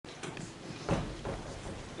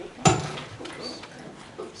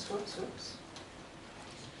Whoops, whoops.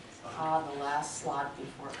 Ah, the last slot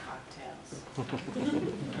before cocktails.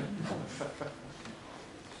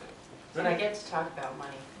 Did I get to talk about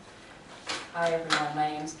money? Hi everyone,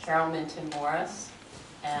 my name is Minton Morris,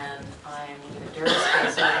 and I'm with the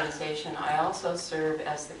DuraSpace organization. I also serve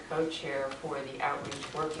as the co-chair for the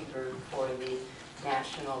outreach working group for the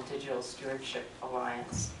National Digital Stewardship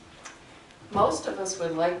Alliance. Most of us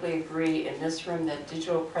would likely agree in this room that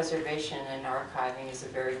digital preservation and archiving is a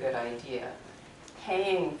very good idea.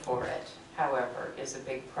 Paying for it, however, is a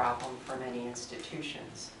big problem for many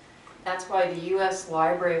institutions. That's why the U.S.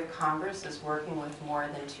 Library of Congress is working with more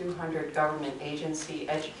than 200 government agency,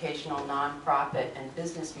 educational, nonprofit, and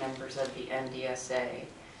business members of the NDSA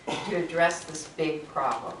to address this big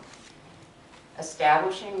problem.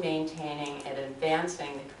 Establishing, maintaining, and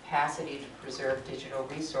advancing the capacity to preserve digital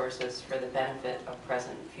resources for the benefit of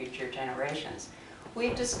present and future generations.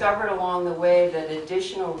 We've discovered along the way that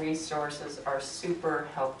additional resources are super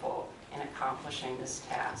helpful in accomplishing this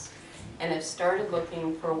task, and have started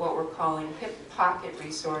looking for what we're calling hip pocket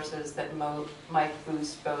resources that might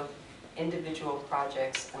boost both individual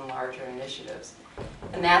projects and larger initiatives.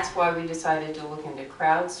 And that's why we decided to look into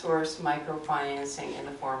crowdsourced microfinancing in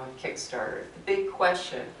the form of Kickstarter. The big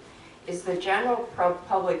question, is the general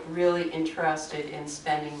public really interested in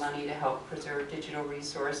spending money to help preserve digital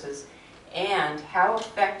resources? And how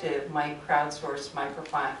effective might crowdsourced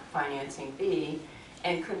microfinancing be?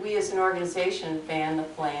 And could we as an organization fan the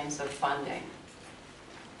flames of funding?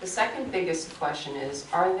 The second biggest question is,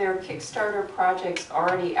 are there Kickstarter projects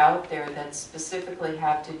already out there that specifically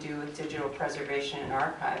have to do with digital preservation and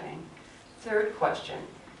archiving? Third question,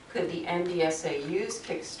 could the NDSA use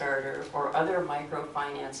Kickstarter or other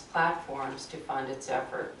microfinance platforms to fund its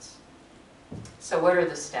efforts? So what are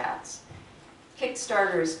the stats?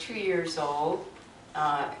 Kickstarter is 2 years old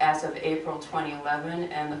as of April 2011,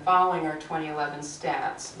 and the following are 2011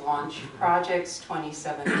 stats. Launched projects,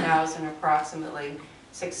 27,000 approximately.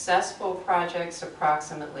 Successful projects,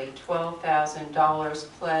 approximately $12,000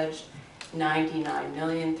 pledged,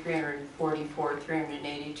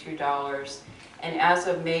 $99,344,382. And as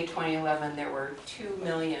of May 2011, there were 2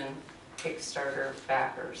 million Kickstarter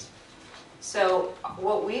backers. So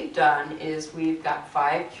what we've done is we've got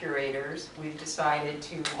 5 curators. We've decided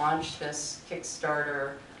to launch this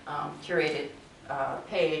Kickstarter curated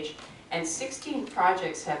page, and 16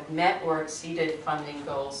 projects have met or exceeded funding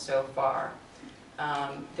goals so far.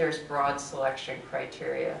 There's broad selection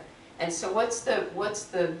criteria. And so what's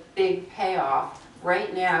the big payoff?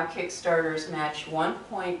 Right now, Kickstarter's matched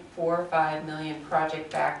 1.45 million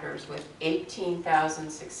project backers with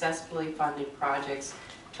 18,000 successfully funded projects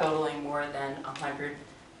totaling more than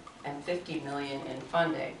 150 million in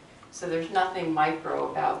funding. So there's nothing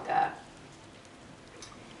micro about that.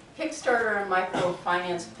 Kickstarter and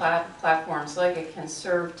microfinance platforms like it can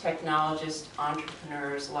serve technologists,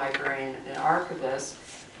 entrepreneurs, librarians, and archivists.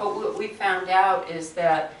 But what we found out is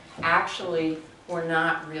that actually we're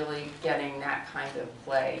not really getting that kind of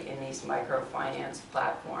play in these microfinance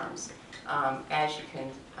platforms. As you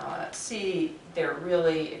can see, they're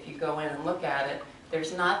really, if you go in and look at it,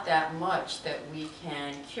 there's not that much that we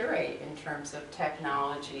can curate in terms of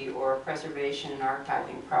technology or preservation and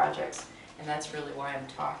archiving projects. And that's really why I'm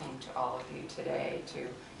talking to all of you today, to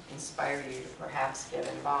inspire you to perhaps get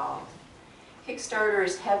involved. Kickstarter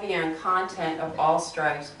is heavy on content of all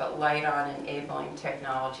stripes, but light on enabling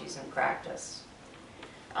technologies and practice.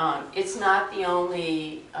 It's not the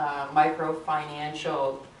only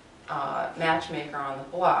micro-financial matchmaker on the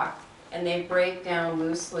block, and they break down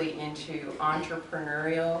loosely into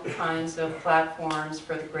entrepreneurial kinds of platforms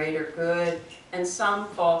for the greater good, and some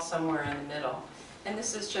fall somewhere in the middle. And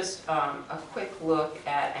this is just a quick look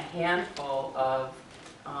at a handful of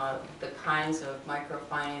the kinds of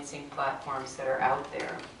microfinancing platforms that are out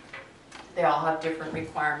there. They all have different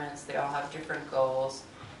requirements, they all have different goals,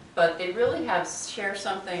 but they really share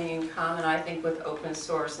something in common, I think, with open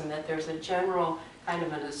source, in that there's a general kind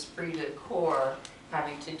of an esprit de corps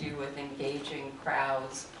having to do with engaging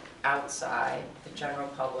crowds outside the general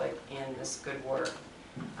public in this good work.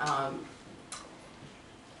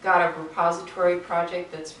 Got a repository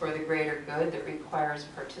project that's for the greater good that requires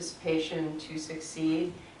participation to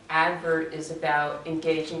succeed. Advert is about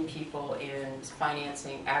engaging people in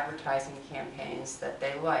financing advertising campaigns that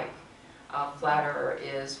they like. Flatterer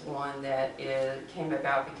is one that came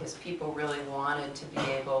about because people really wanted to be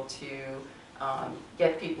able to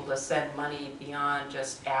get people to send money beyond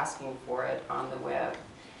just asking for it on the web.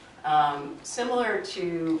 Similar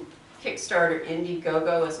to Kickstarter,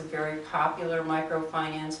 Indiegogo is a very popular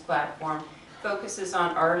microfinance platform, focuses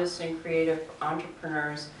on artists and creative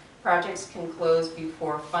entrepreneurs Projects can close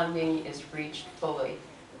before funding is reached fully,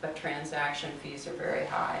 but transaction fees are very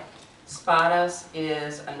high. Spot Us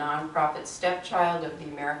is a nonprofit stepchild of the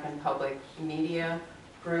American Public Media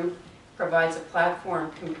Group, provides a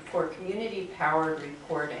platform for community-powered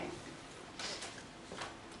reporting.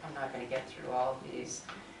 I'm not going to get through all of these.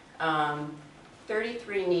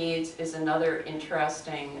 33 Needs is another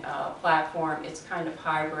interesting platform. It's kind of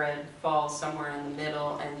hybrid, falls somewhere in the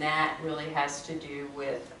middle, and that really has to do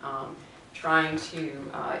with trying to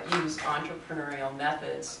use entrepreneurial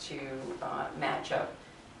methods to match up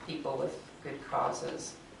people with good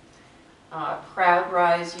causes.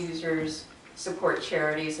 CrowdRise users support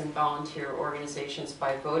charities and volunteer organizations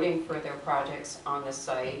by voting for their projects on the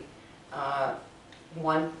site.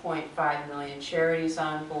 1.5 million charities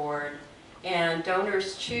on board. And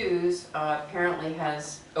Donors Choose apparently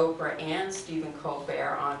has Oprah and Stephen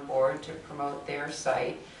Colbert on board to promote their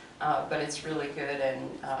site, but it's really good and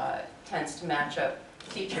tends to match up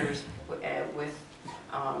features with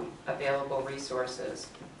available resources.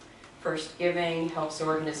 First Giving helps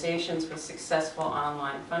organizations with successful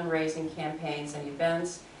online fundraising campaigns and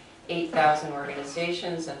events. 8,000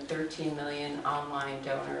 organizations and 13 million online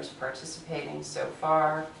donors participating so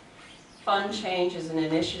far. Fund Change is an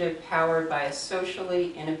initiative powered by a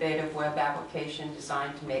socially innovative web application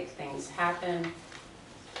designed to make things happen.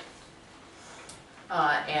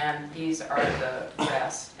 And these are the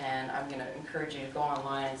rest, and I'm going to encourage you to go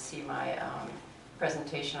online and see my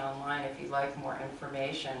presentation online if you'd like more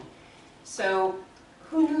information. So,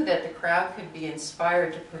 who knew that the crowd could be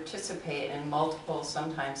inspired to participate in multiple,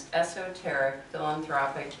 sometimes esoteric,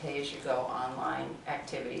 philanthropic, pay-as-you-go online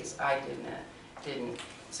activities? I didn't.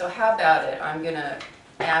 So how about it? I'm going to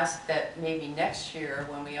ask that maybe next year,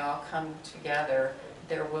 when we all come together,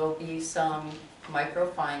 there will be some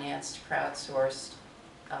microfinanced, crowdsourced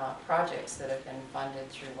projects that have been funded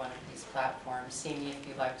through one of these platforms. See me if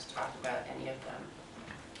you'd like to talk about any of them.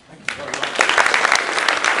 Thank you very much.